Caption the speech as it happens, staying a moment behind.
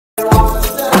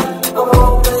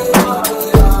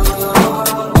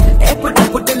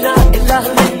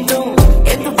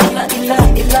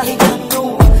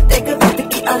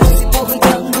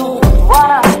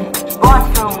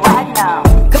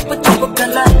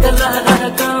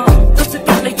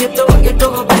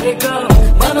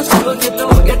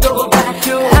get over back.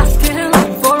 You're asking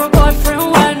for a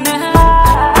boyfriend right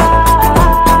now.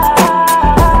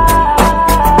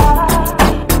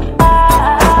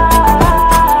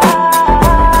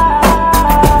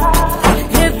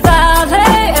 Hit Valley,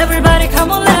 everybody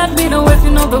come on, let me know if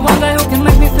you know the one guy who can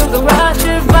make me feel the rush.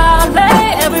 Hit Valley,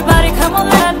 everybody come on,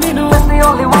 let me know if the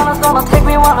only one who's gonna take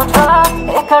me on a try.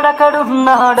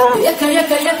 ఎక్కడెక్కడున్నాడు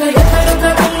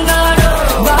ఎక్కడెక్కడున్నాడు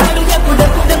వాడు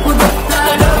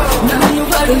ఎప్పుడెప్పుడెప్పుడొస్తాడు నన్ను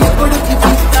వాడు ఎప్పుడు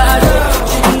చూపిస్తాడు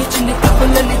చిన్ని చిన్ని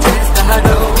తప్పులని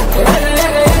చేస్తాడు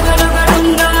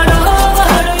ఎక్కడెక్కడున్నాడు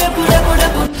వాడు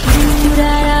ఎప్పుడెప్పుడెప్పుడు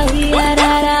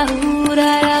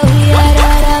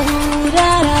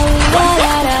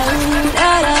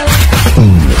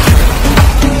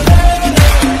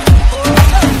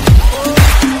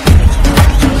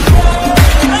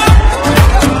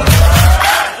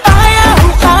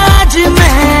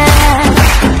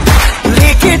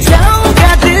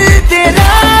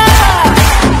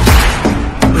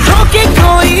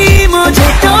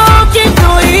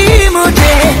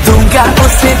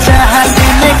उससे जहाँ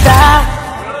मिटा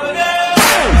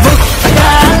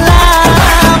मुकाला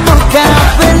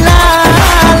मुकाबला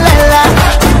लैला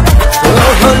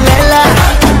ओह लैला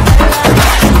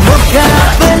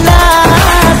मुकाबला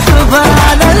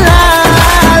सुभान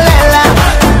अल्लाह लैला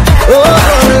ओह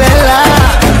लैला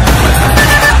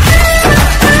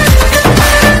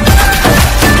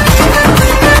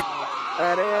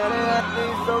अरे अरे अपनी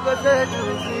सोबत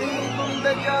जुजी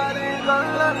गुंडगारी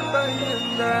गल्लन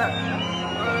तयिंदा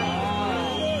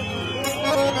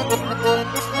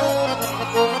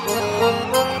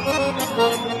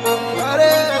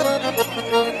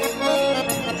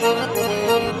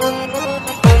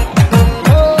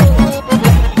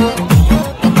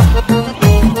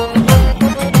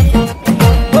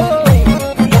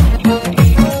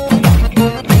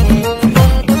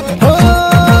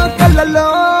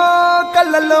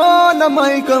కళ్ళలో నా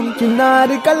మైకం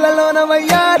చిన్నారి కళ్ళలో నా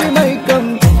వయ్యారి మైకం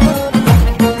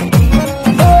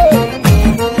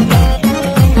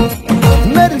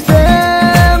మెరిసే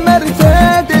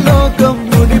మెరిసేటి లోకం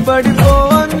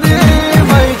ముడిపడిపోంది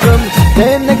మైకం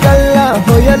దేన్ని కల్లా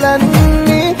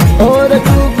హొయలన్నీ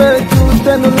ఓరకూపే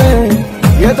చూస్తనులే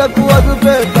ఎదకు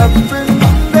అదుపే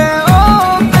తప్పిందే ఓ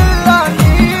పిల్ల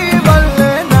నీ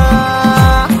వల్లేనా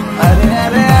అరే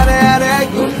అరే అరే అరే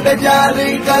గుండె జారి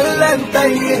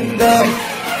కళ్ళంతయ్యిందో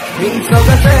నీ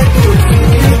సొగసే చూసి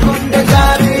గుండె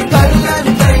జారి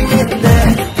కళ్ళంతయ్యిందే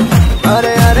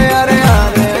అరే అరే అరే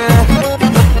అరే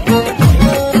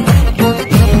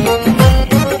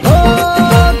ఓ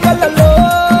కళ్ళలో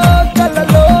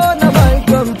కళ్ళలో నా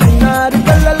మైకం చిన్నారి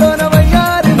కళ్ళలో నా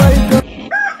వయ్యారి మైకం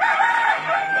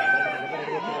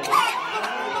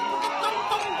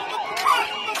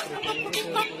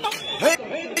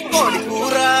కోడి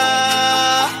కూర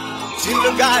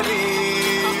చిల్లుగారి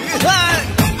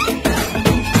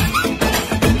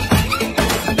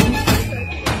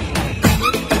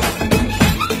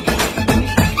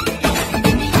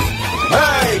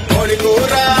కోడి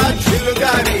కూర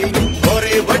చిల్లుగారి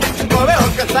కోరి వడ్డించుకోవే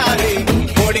ఒక్కసారి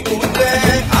కోడి కూతే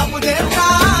అప్పుడే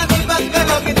నీ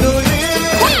పక్కలోకి దూరి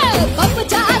ఉప్పు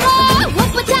చారు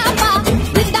ఉప్పు చాప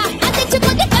నింద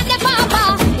అతిచుకుంది కన్నె పాప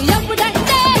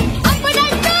ఎప్పుడంటే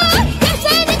అప్పుడంటూ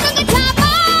చేసేది కొంగ చాప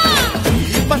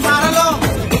ఈ పసారలో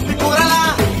ఉప్పి కూరలా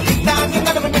దాన్ని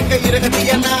నడవక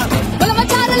ఇరగదీయన్న ఉలవ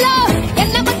చారులో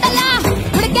ఎన్న ముద్దలా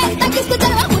ఉడికే తగ్గిస్తూ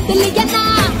తెరవ ముద్దులియన్న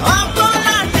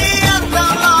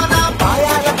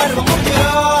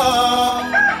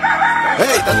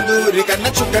తందూరి కన్న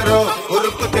చుక్కరో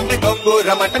ఉరుకు తిండి గొంగూర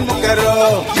మటన్ ముక్కరో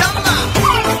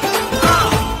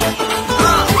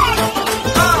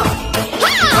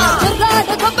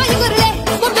కుర్రాడు గొప్ప ఎగురులే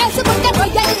వేసుకుంటే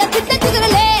రొయ్యల చిత్త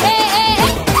చిగురులే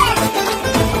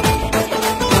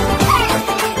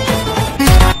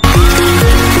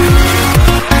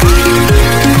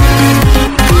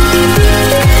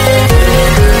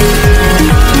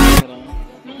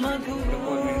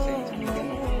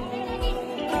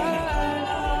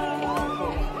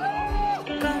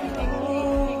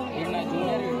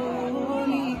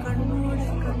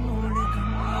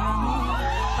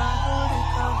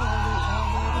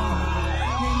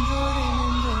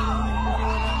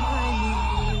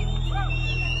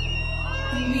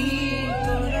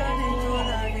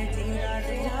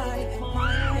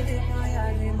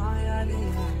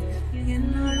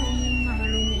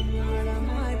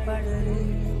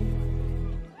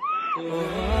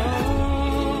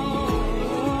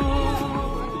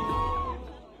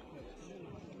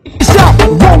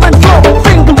Roll and flow,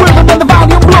 finger rhythm and the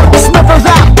volume blow. Sniffers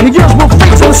out, and the years will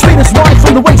fade. So the sweetest wine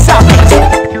from the wayside.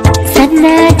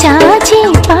 Sanna chachi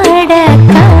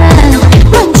padaka,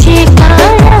 manchi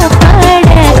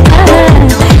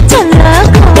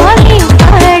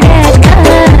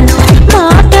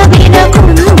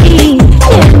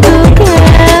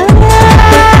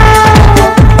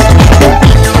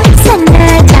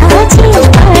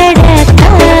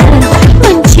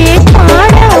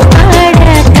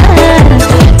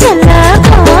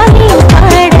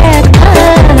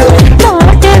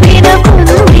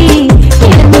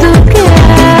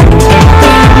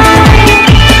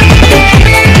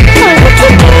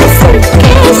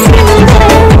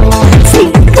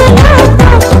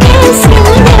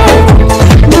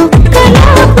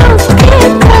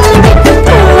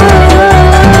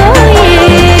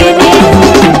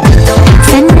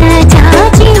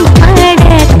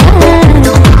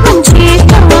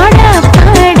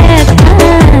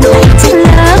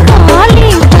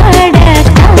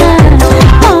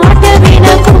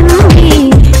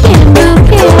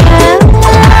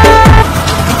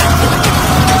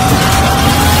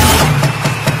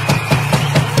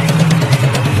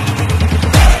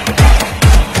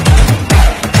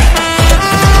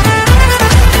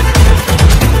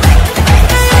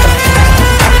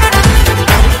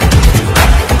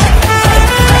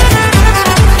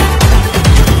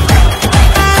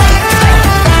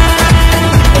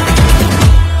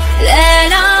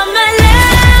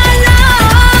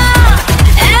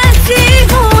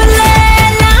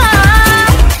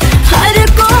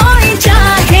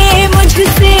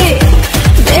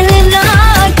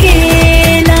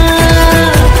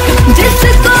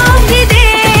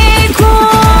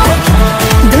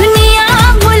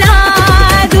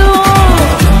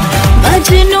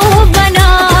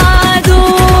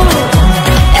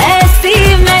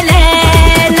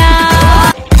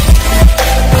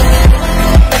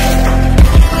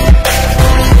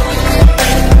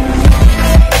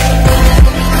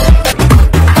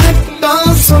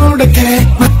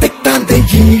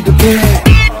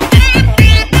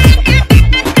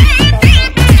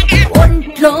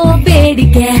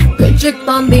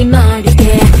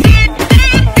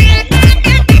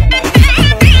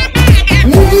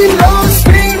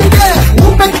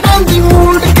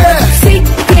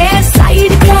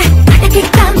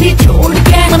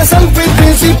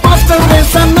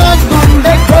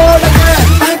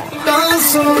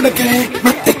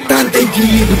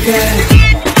వేడుకే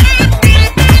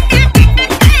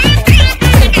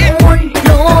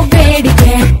ఒంట్లో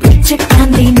వేడికే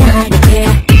పిచ్చెక్కింది నాడికే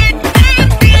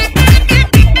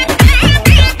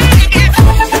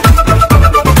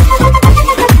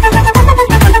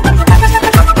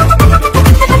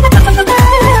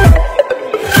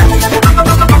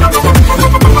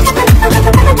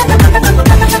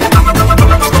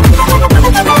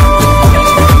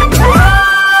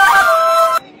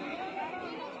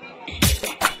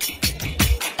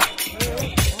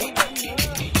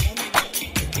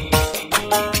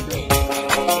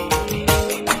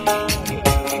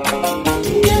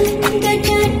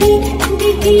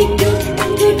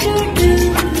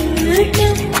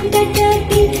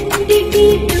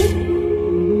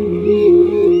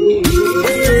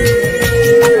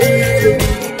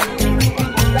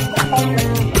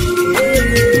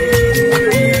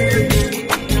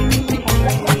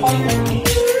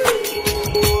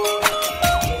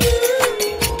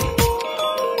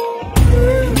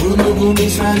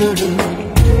భూమిసానుడు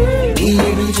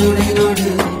ఈడు చూడేనోడు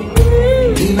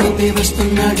ఈ వైపే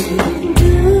వస్తున్నాడు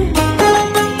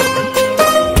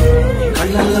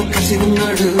కళ్ళల్లో కసి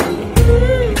ఉన్నాడు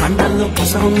కండల్లో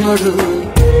పస ఉన్నాడు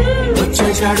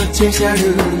వచ్చేశాడు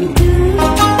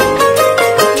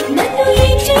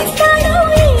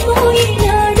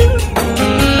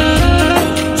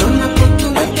జొన్న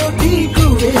పొత్తులతో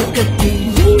టీకువే కట్టి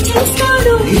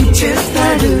ఏం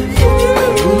చేస్తాడు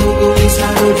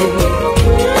భూమిసానుడు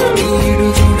ఈడు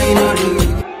చూడేనోడు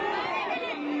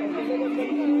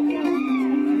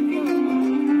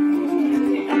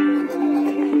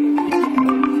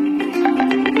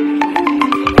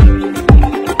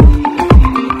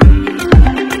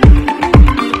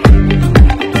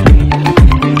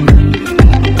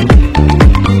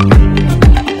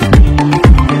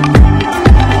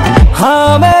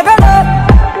हाँ मैं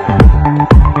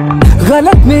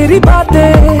गलत मेरी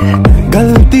बातें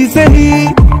गलती से ही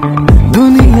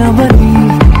दुनिया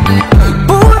बनी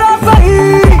पूरा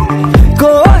सही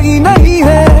कोई नहीं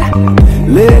है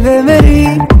ले ले मेरी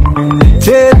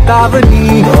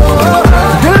चेतावनी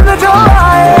दिल में जो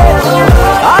आए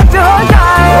आज हो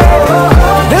जाए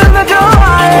दिल में जो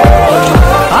आए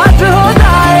आज हो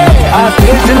जाए आज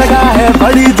तेज लगा है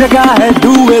बड़ी जगह है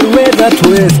do it with a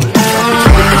twist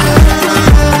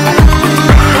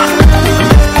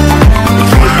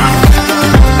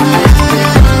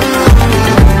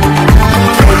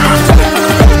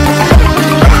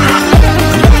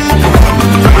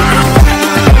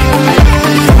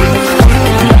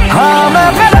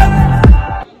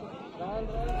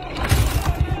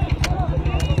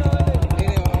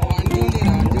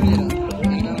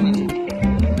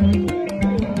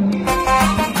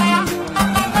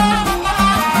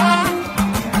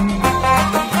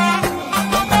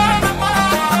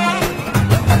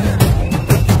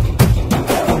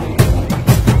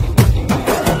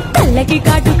కళ్ళకి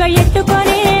కాటుక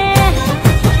ఎట్టుకొని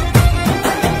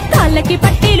కాళ్ళకి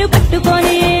పట్టీలు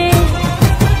కట్టుకొని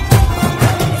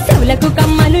చెవులకు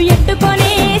కమ్మలు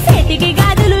ఎట్టుకొని చేతికి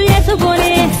గాజులు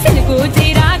వేసుకొని సిలుకు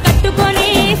చీర కట్టుకొని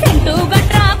సెంటు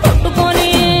గట్రా కొట్టుకొని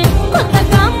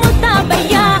కొత్తగా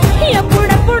ముస్తాబయ్యా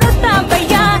ఎప్పుడెప్పుడు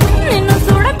వస్తాబయ్యా నిన్ను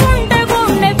చూడకుంటే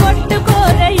గుండె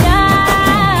కొట్టుకోరయ్యా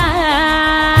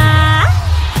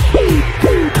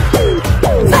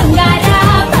బంగారా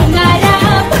బంగారా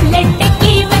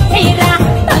బుల్లెట్టెక్కి వచ్చేరా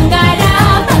బంగారా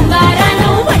బంగారా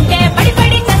నువ్వంటే పడి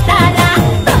పడి చేస్తారా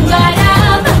బంగారా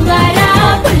బంగారా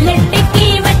బుల్లెట్టెక్కి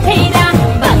వచ్చేరా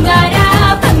బంగారా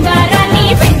బంగారా నీ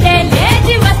వెంటే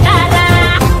లేచి వస్తారా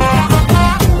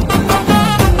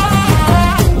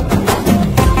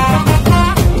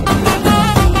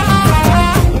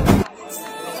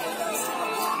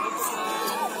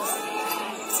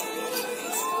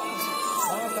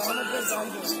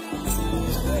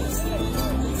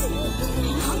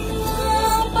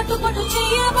పట్టు పట్టు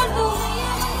చెయ్యబట్టు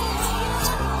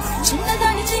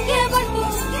చిన్నదాన్ని చెయ్యబట్టు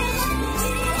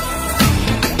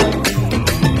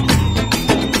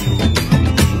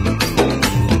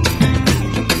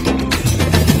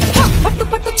పట్టు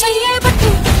పట్టు చెయ్యబట్టు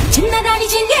చిన్నదాన్ని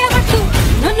చెయ్యబట్టు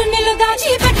నన్ను నిన్ను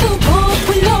దాచిపెట్టు ఓ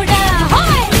పుల్లోడా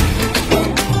హాయ్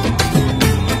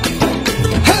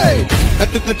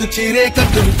కట్టు కట్టు చీరే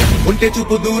కట్టు ఉంటే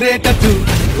చూపు దూరేటట్టు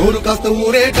ఊరు కాస్త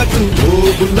ఊరేటట్టు ఓ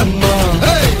బుల్లమ్మ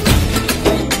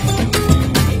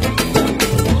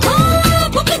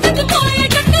బుక్కు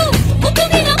కట్టుకోయేటట్టు బుక్కు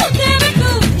మీద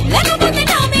ముద్దేబెట్టు లేకపోతే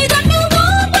నా మీదట్టు ఓ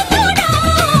పుల్లోడా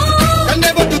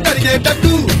కన్నె బొట్టు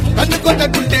కరిగేటట్టు కన్ను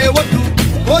కొట్టకుంటే ఒట్టు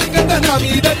కోరికంత నా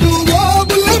మీదట్టు ఓ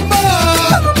బుల్లమ్మ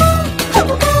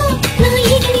నా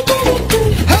ఈగని పోగొట్టు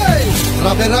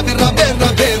రవే రవే రవే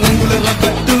రవే రంగుల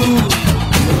రబ్బట్టు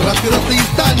రసి రసి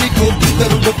నీకు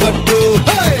బిస్తరు పట్టు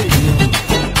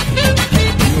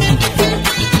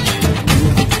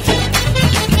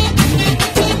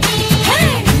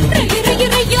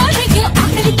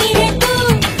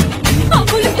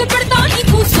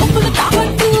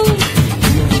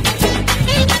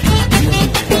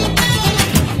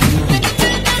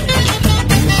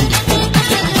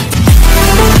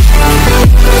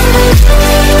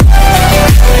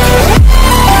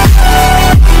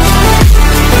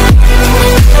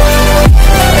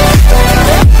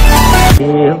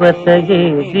దేవతగే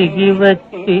దిగి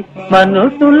వచ్చి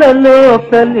మనుషులలో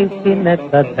కలిసిన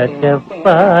కథ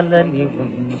చెప్పాలని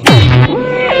ఉంది.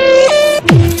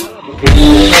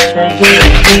 దేవతగే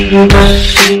దిగి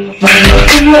వచ్చి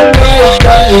మనుషులలో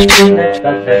కలిసిన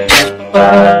కథ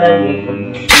చెప్పాలని ఉంది.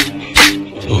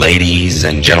 Ladies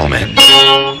and gentlemen,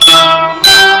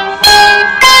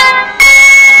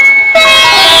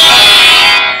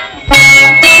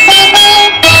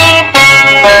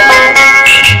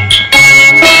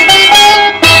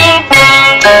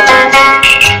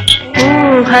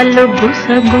 ఊహలు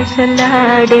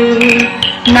గుసగుసలాడే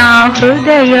నా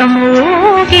హృదయము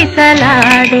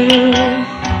ఊగిసలాడే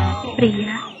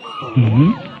ప్రియా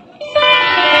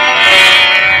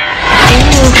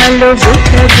ఊహలు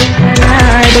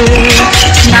గుసగుసలాడే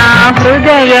నా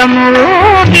హృదయము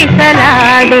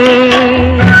ఊగిసలాడే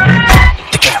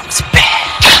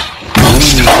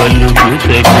ఊహలు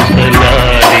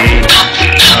గుసగుసలాడే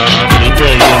నా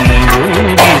హృదయము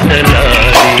ఊగిసలాడే.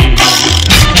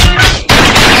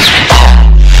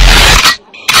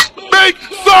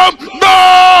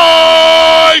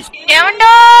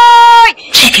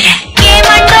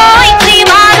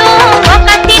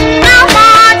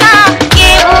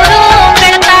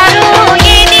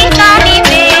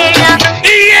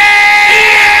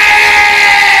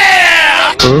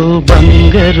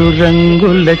 బంగారు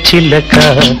రంగుల చిలక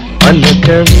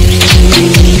పలకవి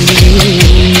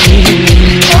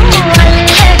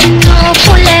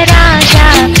పులరాజా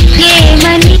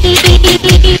ఏమని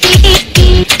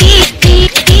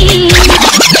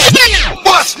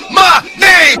What's my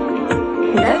name?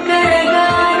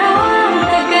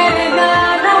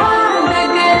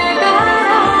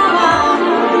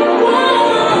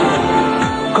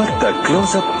 కొత్త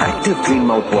closeup active clean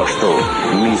mouth wash తో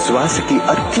మీ శ్వాసకి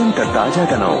అత్యంత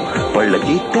తాజాదనం,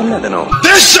 పళ్ళకి తెల్లదనం.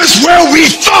 This is where we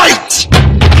fight!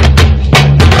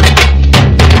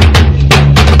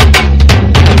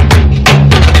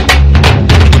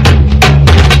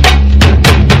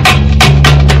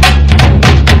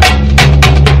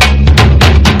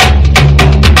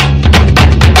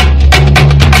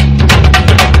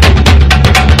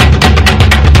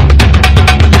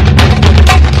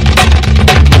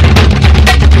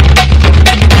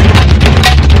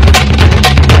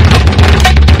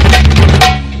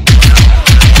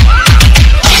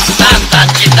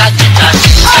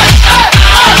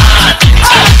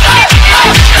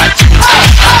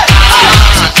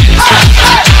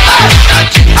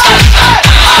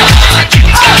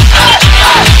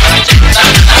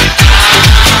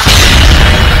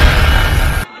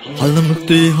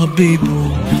 Halamati habibu,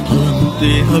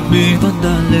 halamati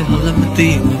habibandale, halamati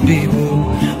habibu,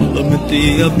 halamati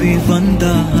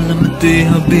habibanda, halamati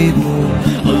habibu,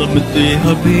 halamati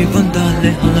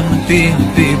habibandale, halamati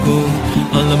habibu,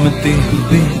 halamati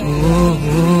habibu.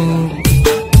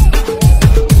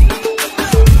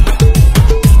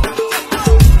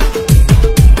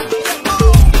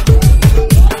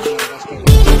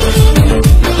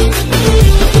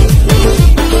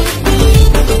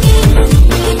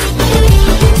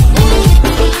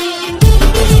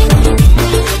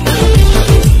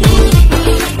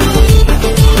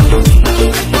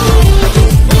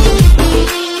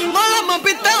 Malama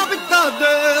pita pita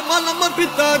de, malama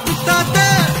pita pita de,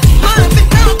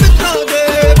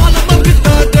 malama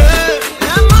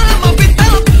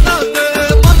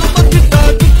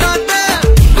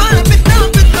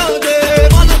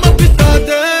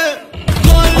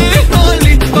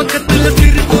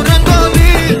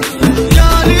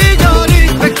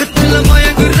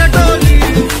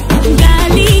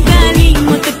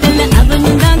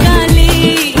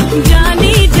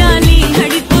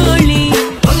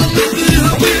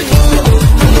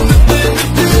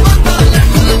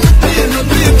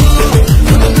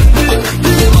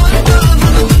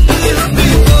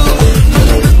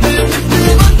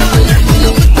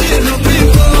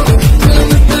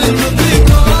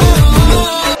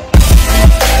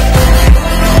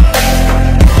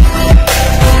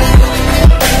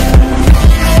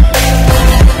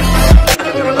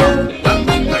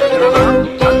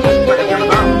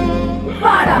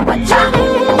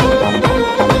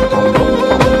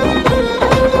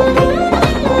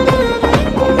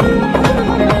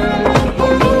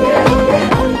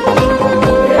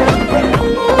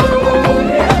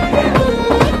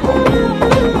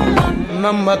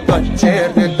நம்ம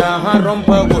கச்சேரிதான் ரொம்ப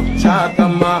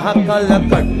உற்சாகமாக கல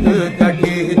கட்டு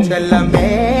தடி செல்லமே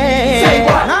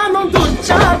நானும்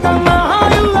துச்சாதமாக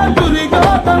இல்ல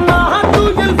துரிகாதமாக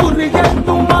தூயில்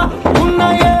புரியட்டுமா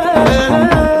உன்னையே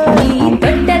நீ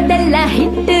தொட்டதெல்லாம்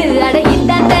ஹிட்டு அட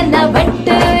இதான்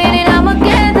வட்டு இனி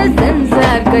நமக்கு எது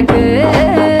சென்சார் கட்டு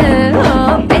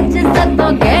பெஞ்சு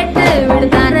சத்தம் கேட்டு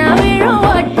விடுதானா விழும்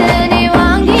ஓட்டு நீ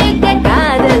வாங்கிக்க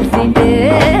காதல் சீட்டு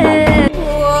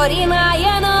ஓரி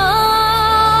நாயனோ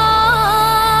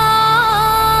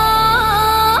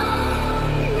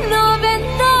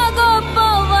నువ్వెంత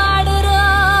గొప్పవాడురో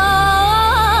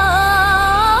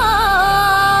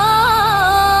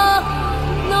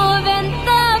నువ్వెంత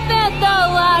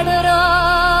పెద్దవాడురో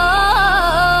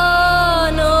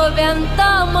నువ్వెంత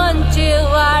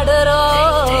మంచివాడురో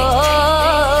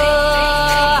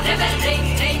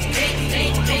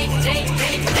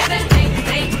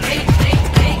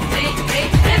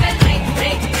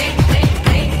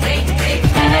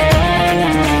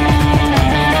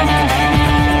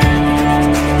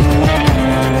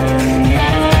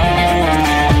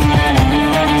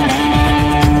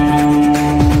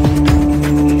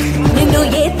నిన్ను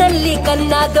ఏ తల్లి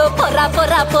కన్నాదో పొర్ర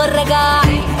పొర్ర పొర్రగా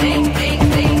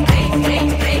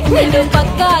నిన్ను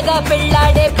పక్కాగా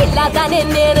పెళ్ళాడే పిల్లదానే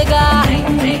నేనుగా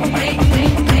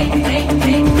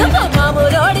నువ్వు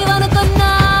మామూలోడి అనుకున్నా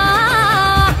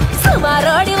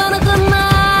సుమారోడి అనుకున్నా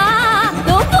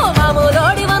నువ్వు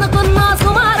మామూలోడి అనుకున్నా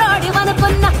సుమారోడి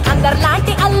అనుకున్నా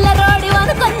అందరిలాంటి అల్లరోడి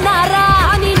అనుకున్నారా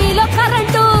అని నీలో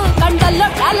కరెంటు కండల్లో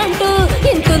టాలెంట్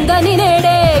ఇంతుందని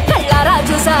నేడే కళ్ళారా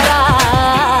చూసారా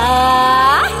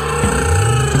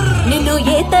నిన్ను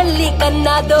ఏ తల్లి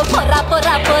కన్నాదో పొర్ర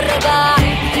పొర్ర పొర్రగా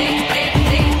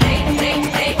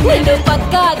నిన్ను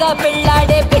పక్కాగా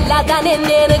పెళ్ళాడే పిల్లదానే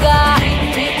నేనుగా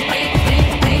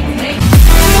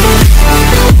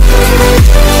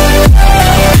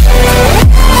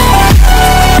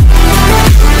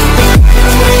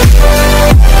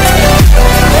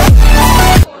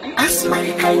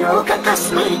अस्मैक योग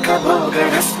तस्मैक भोग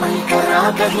रस्मैक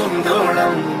राग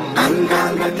हिंदोळं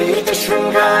अंगांग तेज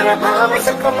शृंगार भाव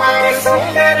सुकुमार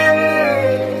सुंदरम्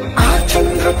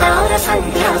आचन्द्रतार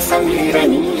संध्या समीर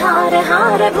नीहार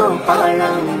हार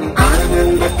भूपालम्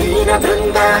आनंद तीर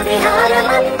बृंदा विहार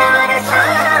मंदार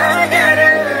सागरम्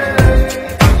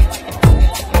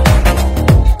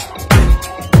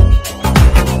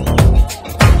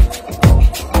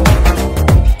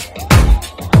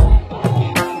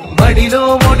బడిలో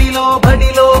ఒడిలో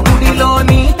బడిలో గుడిలో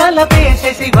నీ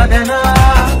తలపేసేసి వదనా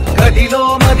గదిలో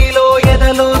మదిలో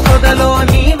ఎదలో సొదలో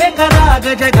నీ వెకరాగ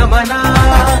జగమనా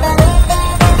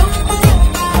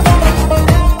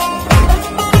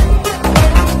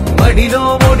బడిలో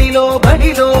ఒడిలో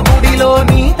బడిలో గుడిలో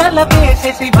నీ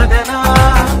తలపేసేసి వదనా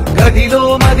గదిలో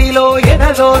మదిలో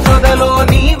ఎదలో సొదలో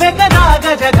నీ వెకరాగ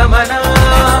జగమనా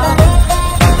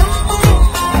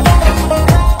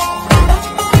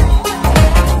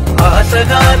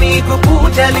ఆశగా నీకు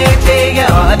పూజలే చేయ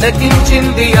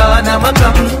ఆలకించింది ఆ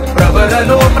నమకం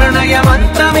ప్రవరలో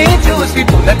ప్రణయమంతమే చూసి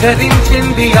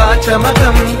పులకరించింది ఆ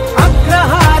చమకం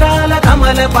అగ్రహారాల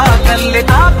కమల పాకల్లె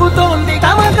తాకుతోంది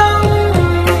తమకం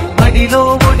బడిలో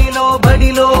ఒడిలో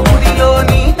బడిలో గుడిలో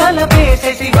నీ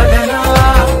తలపేసేసి వదనా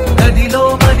గదిలో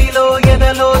మదిలో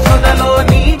ఎదలో సొదలో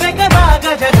నీ వెగరాగ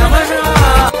జగమనా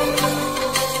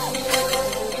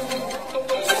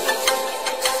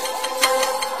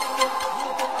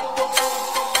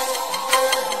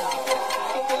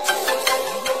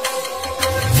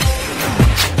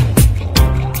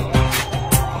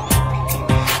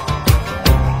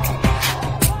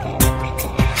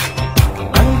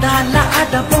అందాల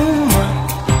అడబొమ్మ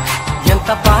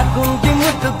ఎంత బాగుంది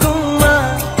ముద్దుగుమ్మ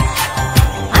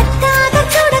అట్టాగా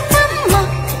చూడకమ్మ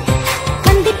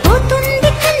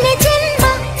కందిపోతుంది కన్నె జన్మ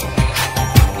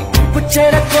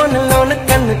పుచ్చెర కోనలోన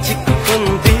కన్ను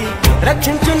చిక్కుకుంది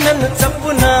రక్షించు నన్ను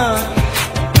చప్పునా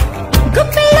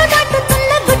గుప్పిలో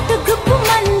దాటుతున్న గుట్టు గుప్పు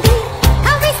మంది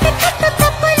కవిస్తే కట్టు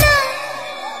తప్పునా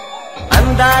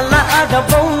అందాల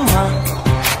అడబొమ్మ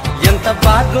ఎంత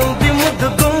బాగుంది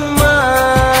ముద్దుగుమ్మ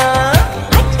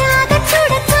అట్టాగా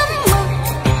చూడకమ్మ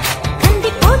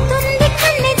కందిపోతుంది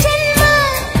కన్నె జన్మ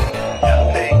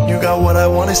You got what I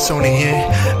want, it's only here.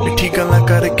 मिठी गल्ला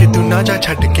करके तू ना जा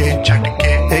छट के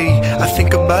Hey, I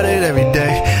think about it every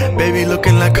day. Baby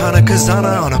looking like Hana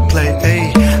Kazana on a plate. Hey,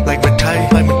 like mithai,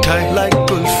 like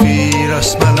kulfi,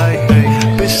 rasmalai. Hey,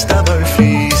 pista barfi,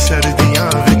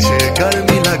 sardiyan vich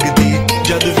garmi lagdi.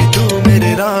 Jad vi tu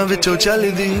mere raah vichon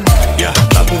chaldi. Yeah,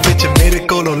 love vich mere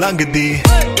kolon langdi.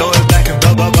 Throw it back and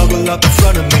bubble up in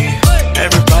front of me.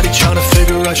 Everybody tryna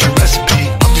figure out your recipe.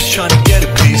 I'm just just trying to get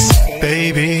a piece,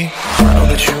 baby. I know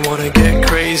that you wanna get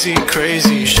crazy,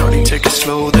 crazy. Shorty, take it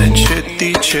slow, then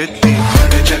chitty, chitty.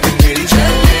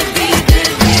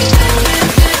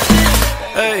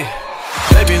 Hey,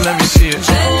 baby, let me see it.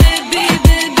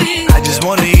 I just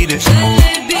wanna eat it.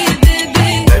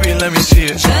 Baby, let me see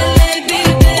it. Oh,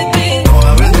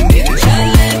 I really need it.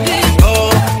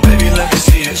 Oh, baby, let me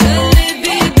see it.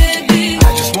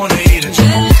 I just wanna eat it.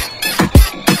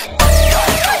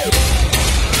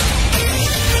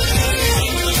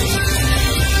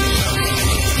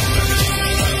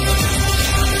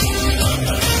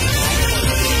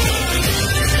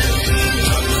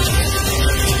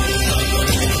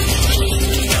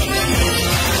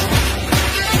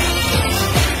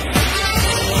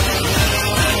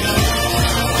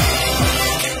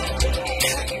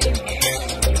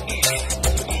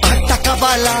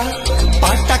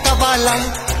 పాట కవాలా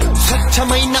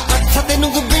స్వచ్ఛమైన అర్థత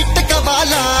నువ్వు బిట్ట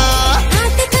కవాలా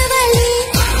ఆట కవాలి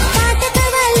పాట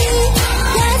కవాలి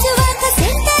రాజువాక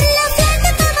సెంటర్లో flat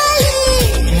కవాలి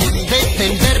ముందే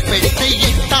tender పెడితే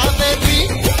ఎట్టా baby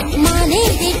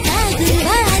మానేది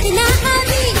కాదురా అది నా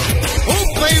హామీ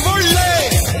ఊపై ఒళ్ళే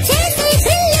చేసి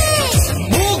పిల్లే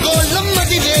భూగోళం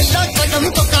మదిలేలా కదం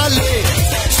తొక్కాలే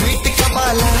స్వీట్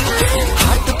కవాలా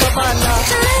హాట్ కవాలా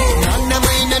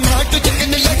నాణ్యమైన నాటు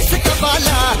చికెన్ లెగ్స్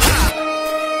కవాలా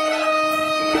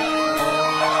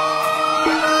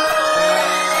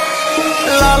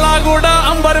లాలాగూడ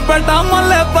అంబర్పేట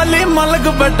మల్లెపల్లి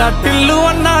మలకపేట టిల్లు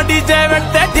అన్న డీజే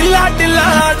పెడితే టిల్లా టిల్లా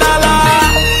ఆడాలా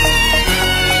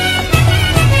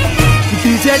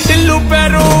డీజే టిల్లు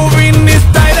పేరు విన్ని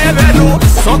స్టైలే వేరు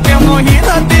సోకేమో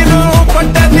హీరో తీరు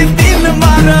కొట్టది తీన్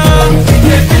మారు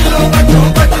డీజే టిల్లు పట్టు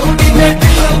పట్టు డీజే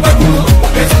టిల్లు పట్టు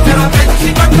వెచ్చర వెచ్చి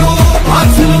పట్టు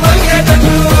ఆసులు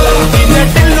వల్గేటట్టు డీజే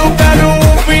టిల్లు పేరు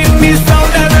విన్ని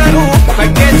సౌండ్ వేరు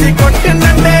పక్కేసి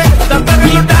కొట్టిందంటే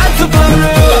తంతరిల్లు డాన్స్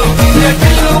పోరు డీజే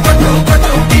టిల్లు పట్టు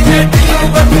పట్టు డీజే టిల్లు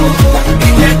పట్టు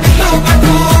డీజే టిల్లు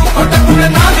పట్టు కొట్టకునే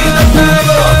నాది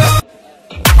నచ్చారు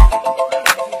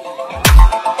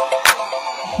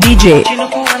DJ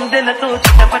చినుకు అందెలతో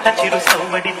చిటపట చిరు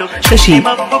సౌవడితో శశి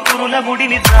మబ్బు కురుల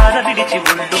ముడిని జార విడిచి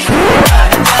ఒళ్ళు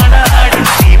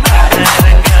ఆడించి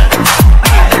మారంగా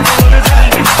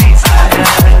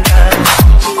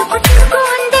చినుకు చినుకు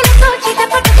అందెలతో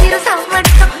చిటపట చిరు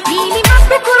సవ్వడితో నీలి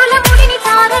మబ్బు కురుల ముడిని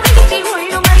తార విడిచి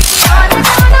ఒళ్ళు మరిచి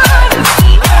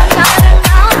ఆడించి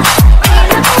మారంగా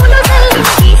పూలు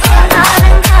చల్లించి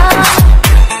సారంగా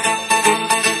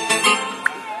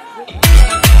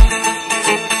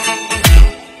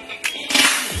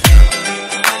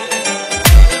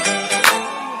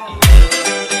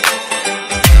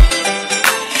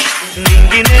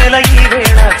నింగి నేల ఈ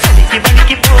వేళ చలికి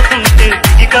వణికిపోతుంటే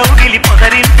ఈ కౌగిలి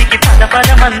పొదరింటికి పద పద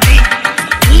మంది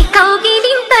ఈ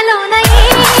కౌగిలింతలోన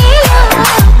ఏలో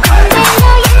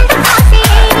గుండెల్లో ఎంత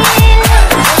కాసేలో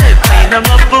పైన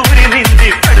మబ్బు ఉరిమింది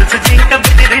పడుచు జింక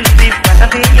బెదిరింది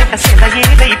పదవేయక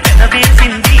సెలయేలై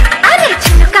పెనవేసింది అరే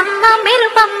చినుకమ్మ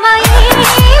మెరుపమ్మ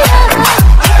ఏలో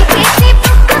చిటికేసే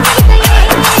పుక్క మీద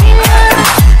ఏలో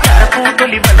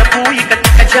పూతలి వలపు ఇక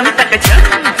తకజం తకజం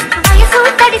వయసు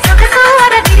తడి సొగసు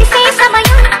అర విరిసే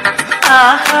సమయం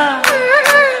ఆహా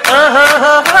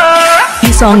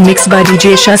ఈ song mixed by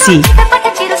DJ Shashi చిటపట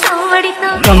చిరు సవ్వడితో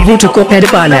from Vutuko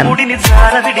Peripalam. ముడిని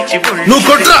జార విడిచి ఒళ్ళు నువ్వు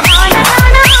కొట్రా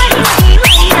ఆడించి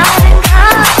మైదానంగా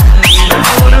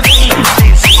పూలు చల్లించి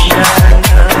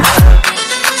సింగారంగా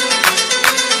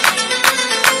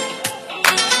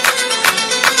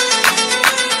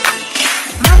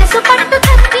మనసు పట్టు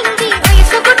తప్పింది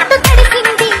వయసు గుట్టు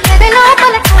తడిసింది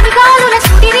ఎదలోపల కొనిగాలుల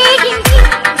సుడిరేగింది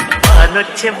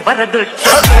వానొచ్చే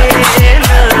వరదొచ్చే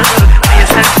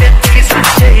వయసంటే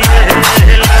తెలిసొచ్చే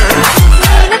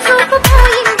నేల చూపు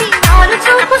పోయింది నాలు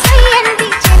చూపు సయ్యంది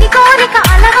చలి కోరిక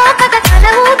అలవోకగా తల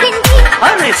ఊగింది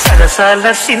అనే సరసాల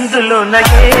సింధులో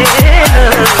నగేను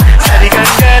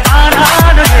సరిగంగా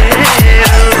నానాడు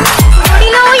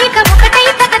ముడిలో ఇక ఒకటై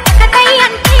తగ తగటై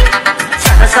అంటే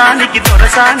సరసానికి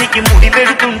దొరసానికి ముడి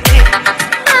పెడుతుంటే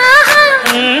ఆహా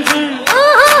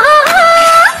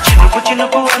చినుకు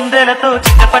చినుకు అందెలతో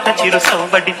చిటపట చిరు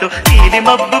సవ్వడితో నీలి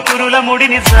మబ్బు కురుల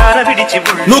ముడిని జార విడిచి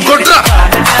ఒళ్ళు నువ్వు కొట్రా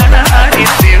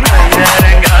ఆడించి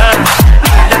మైదానంగా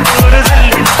పూలు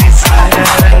చల్లించి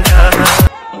సింగారంగా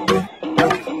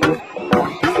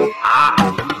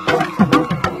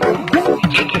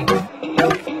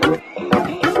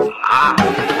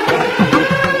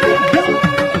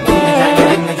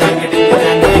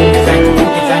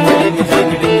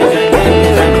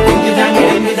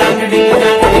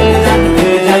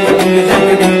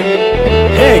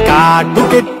కాకు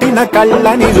కెట్టిన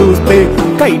కళ్ళని చూస్తే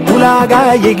కైపులాగా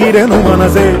ఎగిరెను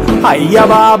మనసే అయ్య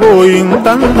బాబో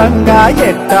ఇంతందంగా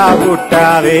ఎట్టా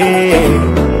పుట్టావే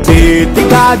చేతి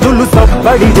గాజులు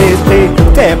సబ్బడి చేస్తే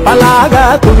చేపలాగా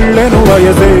తుళ్ళెను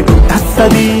వయసే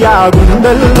తస్సదియా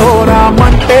గుండెల్లో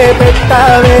రామంటే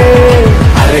పెట్టావే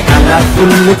అరే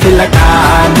కలర్ఫుల్ చిలక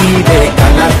నీదే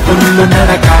కలర్ఫుల్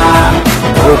నడక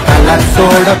ఓ కలర్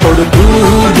సోడ కొడుతూ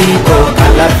నీకో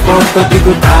కలర్ ఫోటో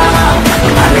దిగుతా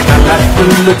అరే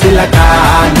కలర్ఫుల్ చిలక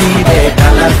నీదే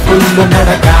కలర్ఫుల్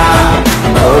నడక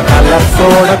ఓ కలర్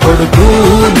సోడ కొడుతూ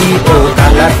నీకో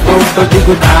కలర్ ఫోటో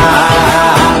దిగుతా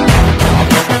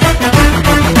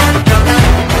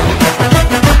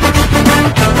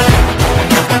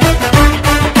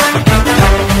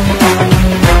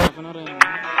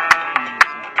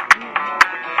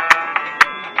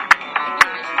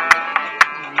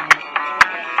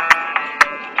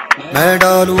मैं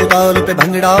डालू ताल पे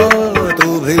भंगड़ा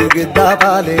तू भी गिद्दा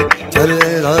पाले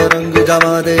चलेगा रंग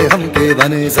जमा दे हमके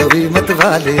बने सभी मत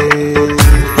वाले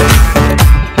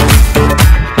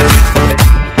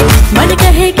मन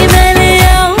कहे कि मैं ले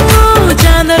आऊं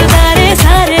चांद और तारे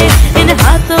सारे इन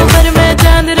हाथों पर मैं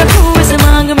चांद रखूं इस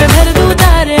मांग में भर दूं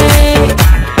तारे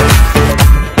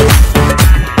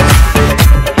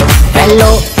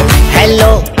हेलो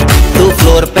हेलो तू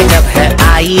फ्लोर पे जब है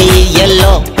आई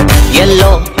येलो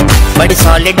येलो बड़ी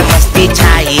सॉलिड मस्ती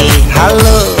छाई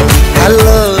हेलो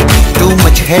हेलो तू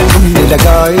मुझे घूमने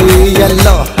लगाई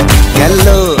येलो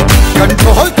येलो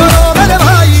कंट्रोल करो मेरे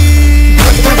भाई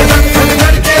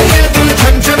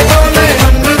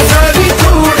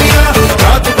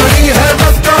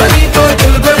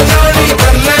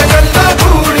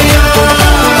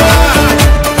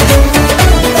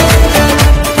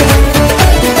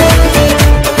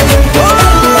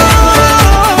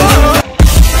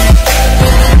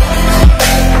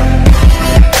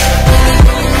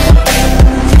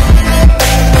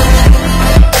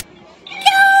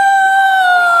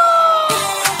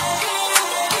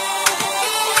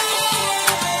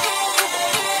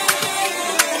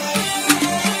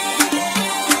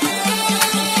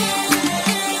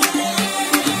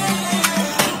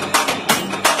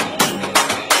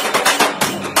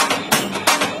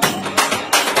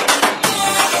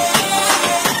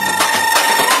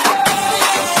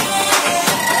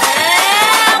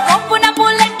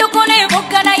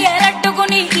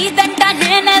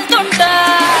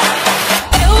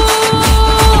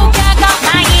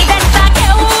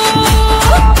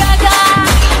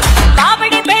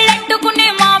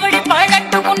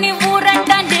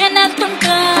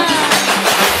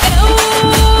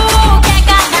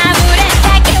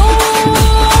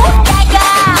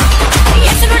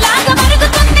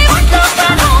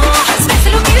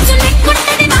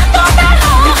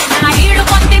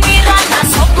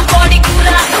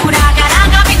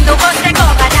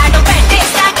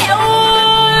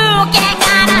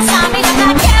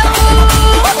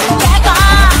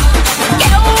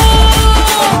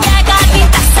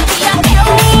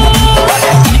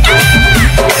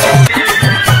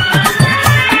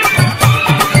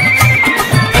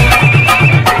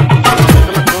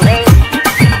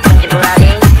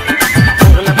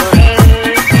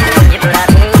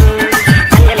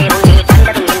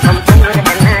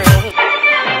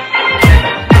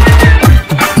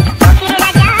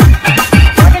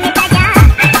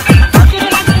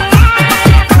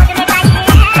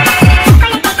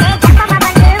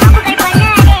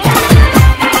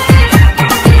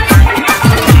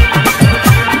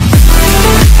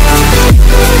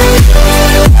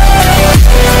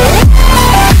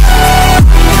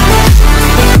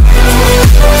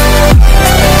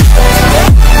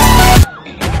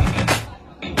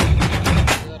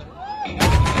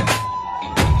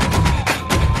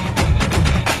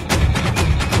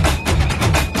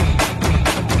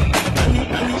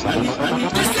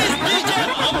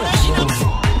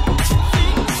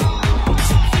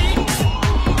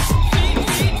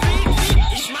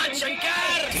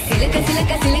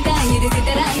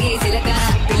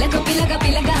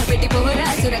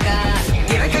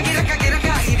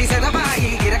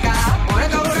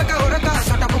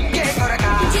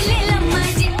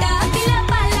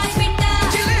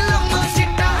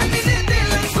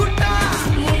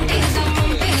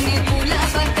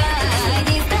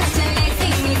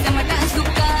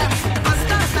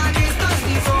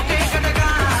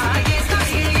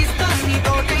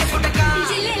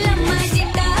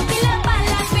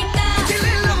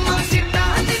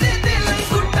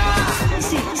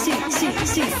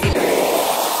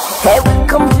Hey,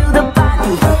 welcome to the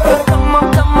party. Hey, come on,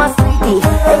 my sweetie.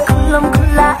 Hey,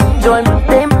 kula, enjoy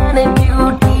my money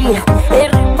beauty. Hey,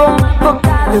 ripo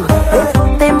avocado. Hey,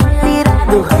 ponte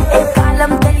malirado. Hey,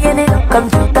 kalam teliene.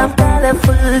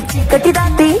 Full చీకటి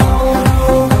దాటి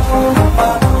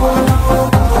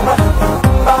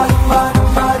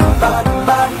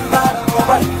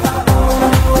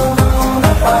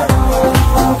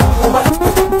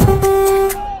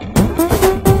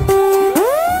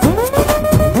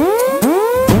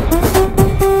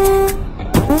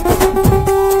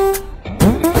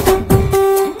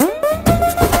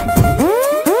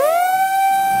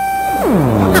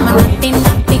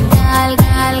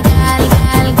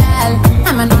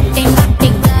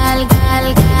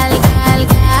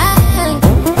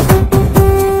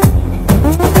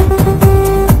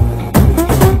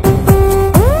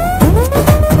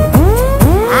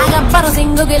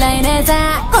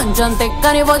కొంచెం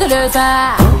తెక్కని వదిలేసా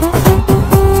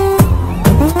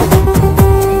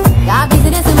ఆ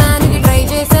బిజినెస్ మ్యాన్ కి try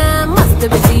చేసా మస్తు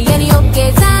బిజీ అని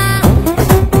ఒక్కేసా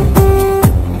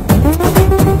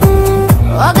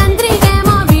ఓ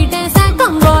గంత్రికేమో బీటేసా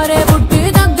కంగోరే పుట్టి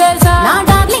తగ్గేసా నా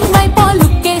డార్లింగ్ వైపు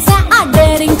లుక్కేసా ఆ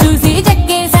డేరింగ్ చూసి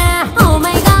చెక్కేసా oh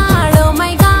my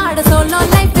God solo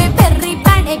life Perry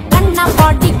pad ఎక్కన్నా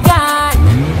body guard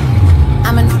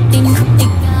I'm a naughty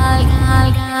girl, girl,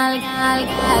 girl, girl,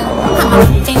 girl. I'm a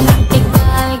naughty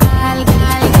girl, girl,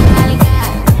 girl, girl,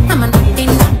 girl. I'm a naughty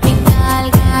girl, girl,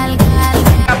 girl, girl.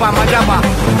 Jabba,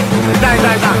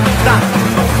 da.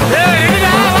 Hey, ready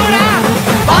now, ora.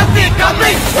 Party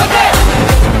coming, okay.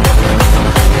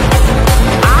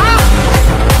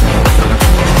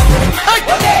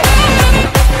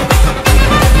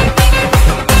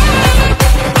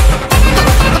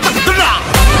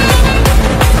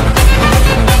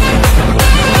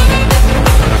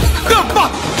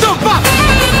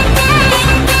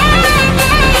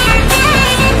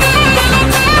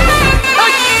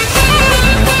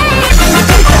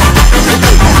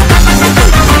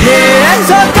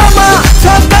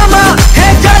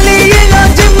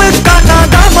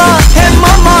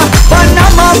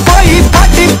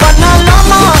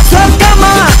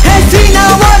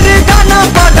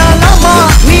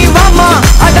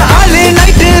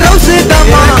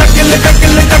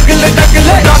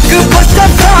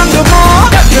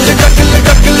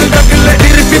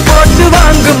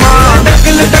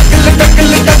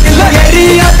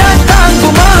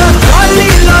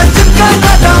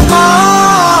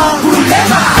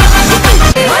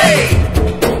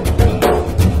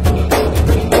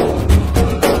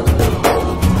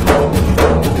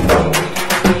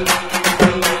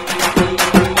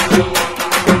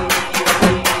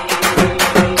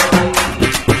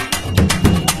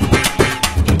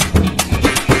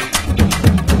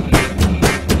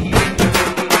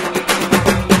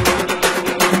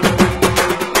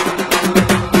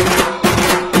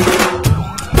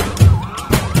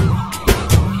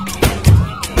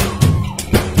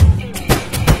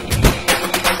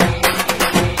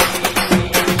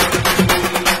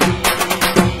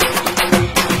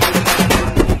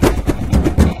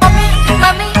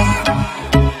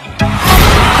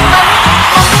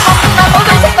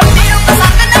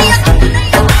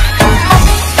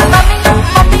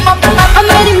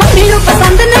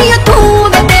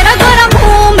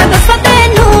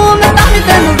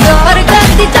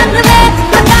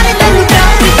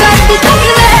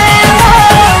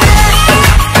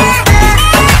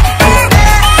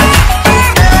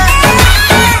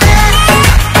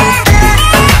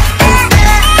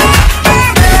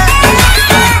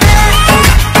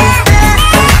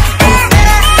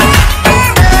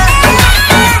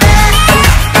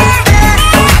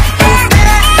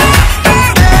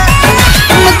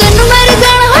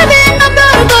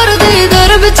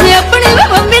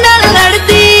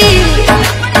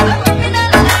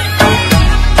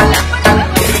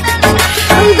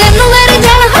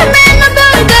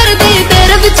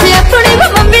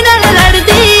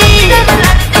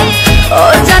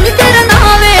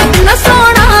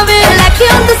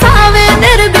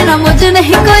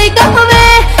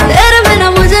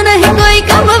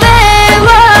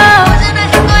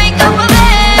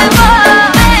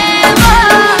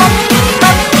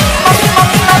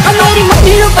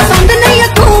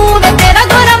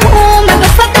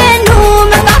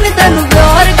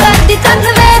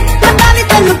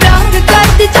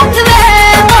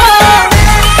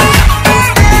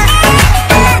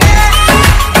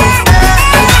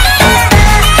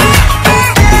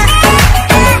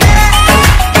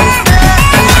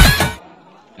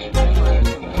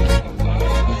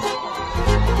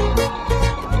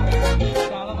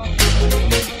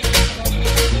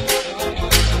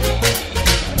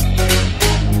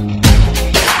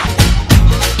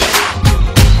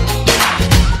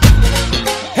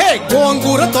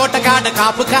 గోంగూర తోటకాడ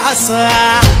కాపు కాస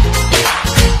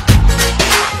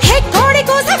కోడి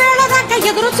కూస వేళ దాకా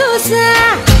ఎదురు చూసా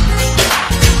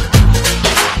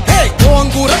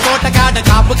గోంగూర తోటకాడ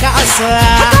కాపు కాస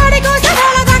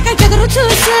ఎదురు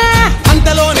చూసా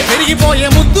అంతలోనే పెరిగిపోయే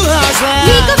ముద్దు ఆశ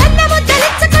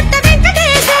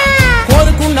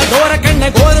కోరుకున్న దూరకన్న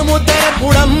గోరు ముద్దర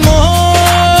పుడమ్మో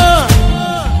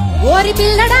ఓరి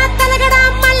పిల్లడా తలగడా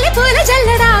మల్లె పూల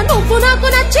జల్లడా నువ్వు నాకు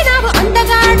నచ్చినావు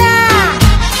అందగాడా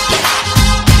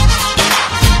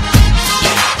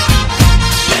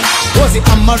కోసి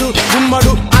అమ్మడు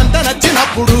గుమ్మడు అంత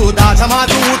నచ్చినప్పుడు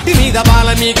దాచమాకు ఉట్టి మీద బాల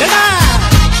మీకడా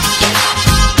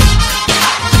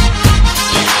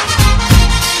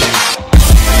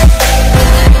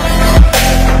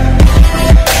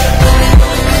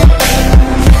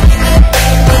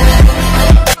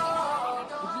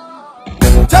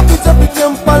చప్పి చప్పి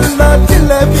చెంపల్లా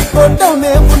జిలేబీ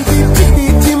కొట్టవునే ఉంది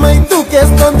చిమై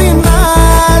దూకేస్తోంది నా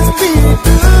స్పీడ్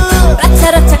రచ్చ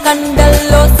రచ్చ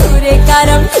కండల్లో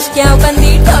సూర్యకారం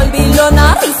ఇష్క్యాబంది టోల్బీలో నా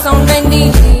రీసౌండ్ అండి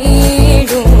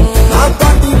నా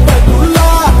పాటి పట్టులా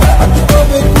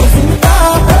అట్టుకోవే కూసిందా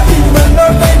ఇమ్మల్లో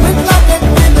డైమండ్ లాకెట్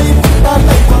మీద ఇప్పుడా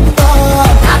లైఫంతా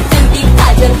నా కంటి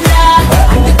కాజల్లా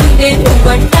అందుకుందే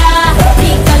నువ్వంట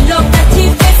నీ కల్లో కచ్చి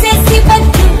వేసేసి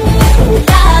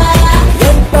బతుకుంటా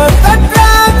ఎంత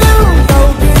తట్రాగం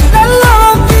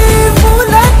నవ్విళ్ళలోకి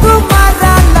పూలకు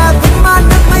మారాల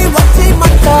విమానమై వచ్చి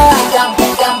మంట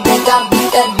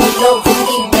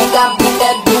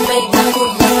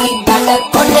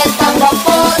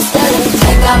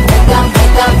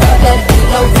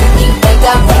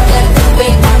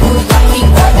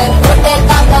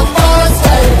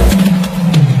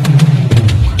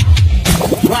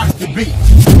Rock the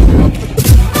beat.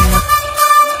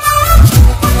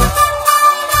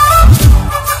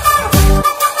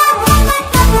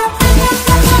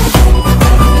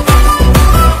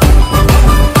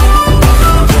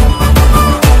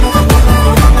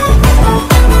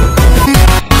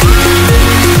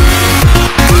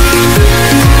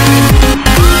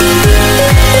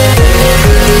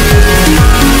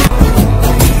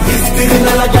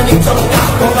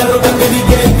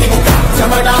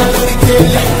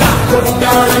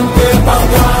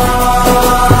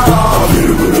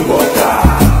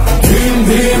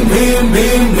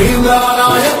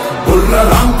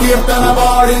 కీర్తన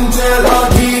పాడించే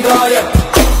రాధీగాయ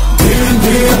భీం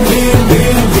భీం భీం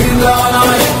భీం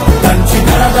భీంలానాయ దంచి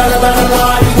దడ దడ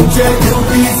దడలాడించే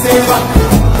యూపీ సేవ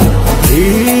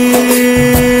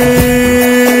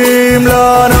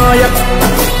భీంలానాయ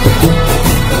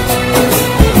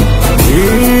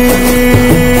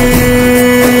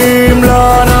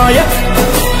భీంలానాయ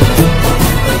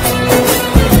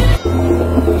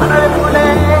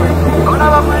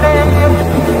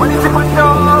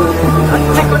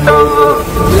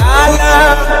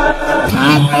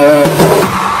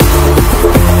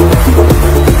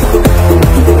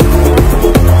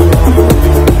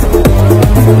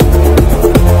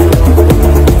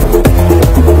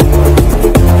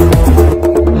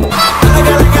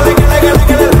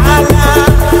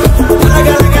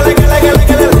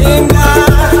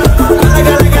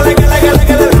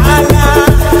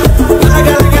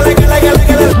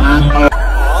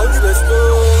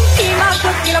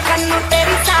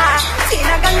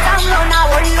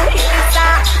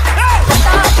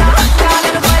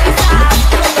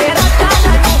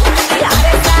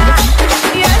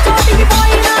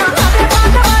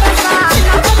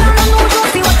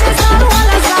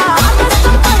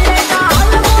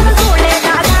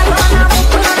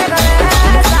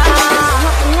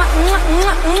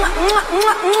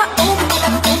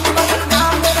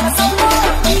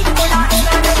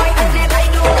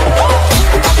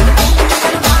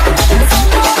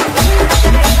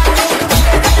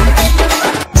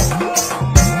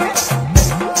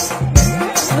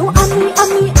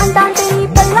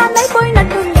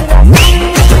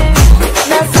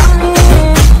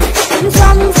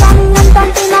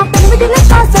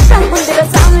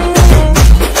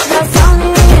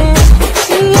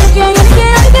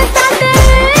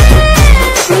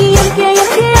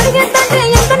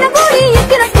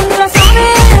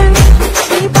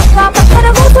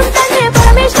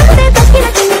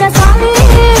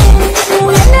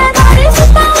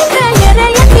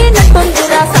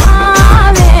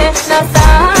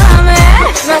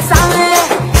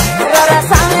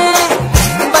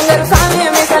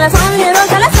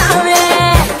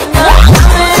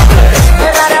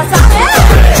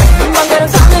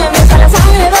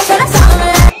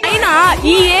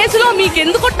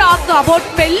అబౌట్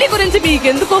పెళ్లి గురించి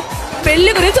మీకెందుకు?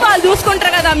 పెళ్లి గురించి వాళ్ళు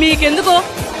చూసుకుంటారు కదా, మీకెందుకు?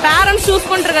 పేరెంట్స్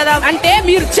చూసుకుంటారు కదా. అంటే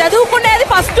మీరు చదువుకునేది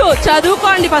ఫస్ట్,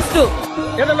 చదువుకోండి ఫస్ట్.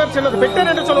 ఏదన్నా చిన్నది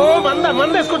పెట్టారంటే చలో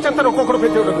మంద వేసుకొచ్చేస్తారు ఒక్కొక్కడు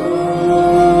పెట్టేవాడు.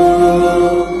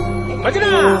 భజన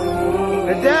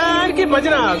నిజానికి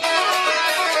భజన.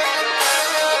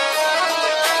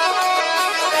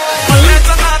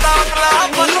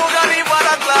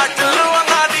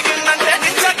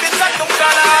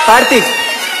 Kartik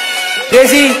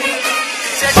crazy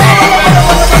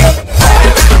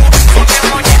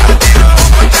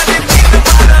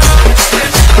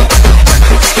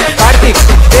Kartik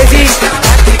crazy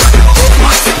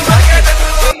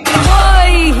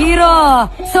Boy hero,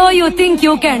 so you think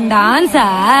you can dance,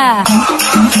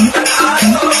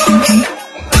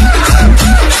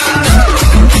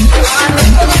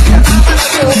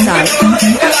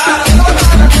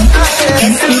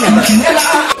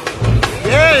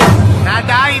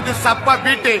 இது சப்ப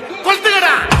பீட்டு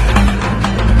கொளுத்துக்கடா.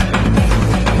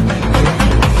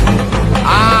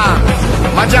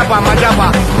 மஜாப்பா மஜாப்பா.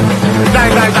 இதா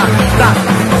இதா இதா இதா.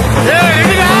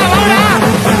 ரெடிடா வாடா.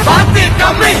 பாத்தி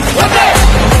கம்மி ஓகே.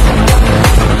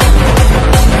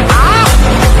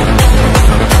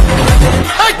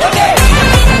 ஓகே.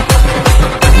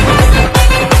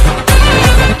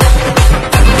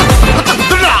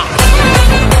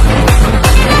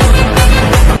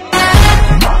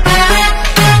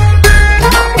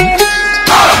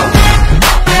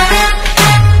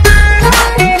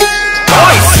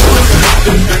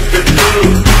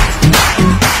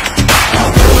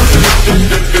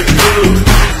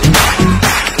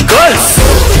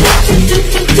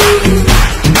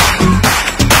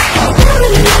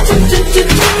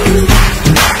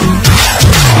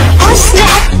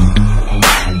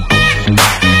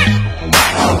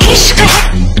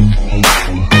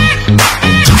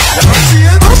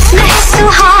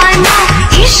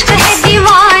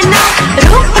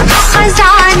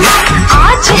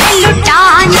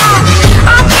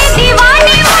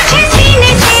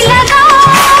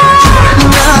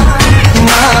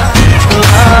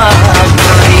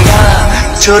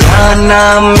 चुराना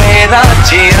मेरा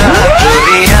जिया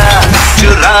गुरिया,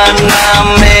 चुराना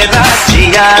मेरा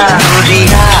जिया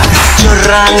गुरिया,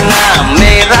 चुराना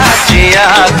मेरा जिया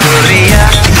गुरिया,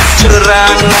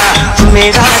 चुराना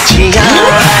मेरा जिया।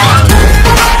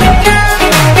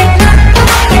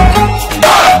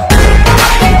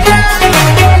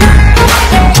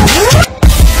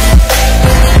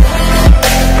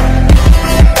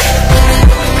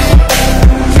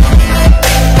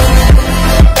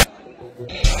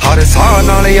 हर साह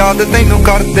नाल याद तैनू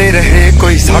करते रहे,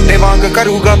 कोई साडे वांग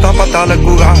करूगा तां पता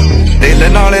लगूगा। दिल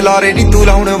नाल लारे नी तू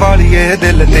लाउण वाली है,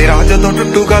 दिल तेरा जदों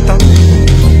टुटूगा तां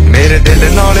मेरे दिल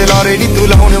नाल लारे नी तू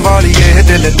लाउण वाली है,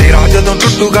 दिल तेरा जदों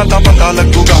टुटूगा तां पता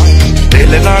लगूगा।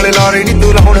 दिल नाल लारे नी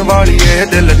तू लाउण वाली है,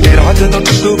 दिल तेरा जदों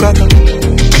टुटूगा तां।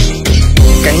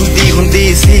 कहंदी हुंदी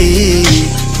सी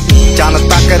चन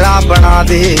तकरा बना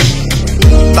दे,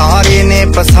 तारे ने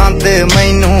पसंद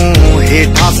मैनू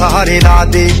हेठा सहारे ला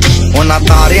दे। उन्हां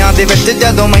तारियां दे विच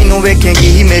जदों मैनू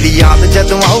वेखेंगी, मेरी याद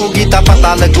जदों आऊगी तां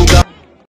पता लगूगा।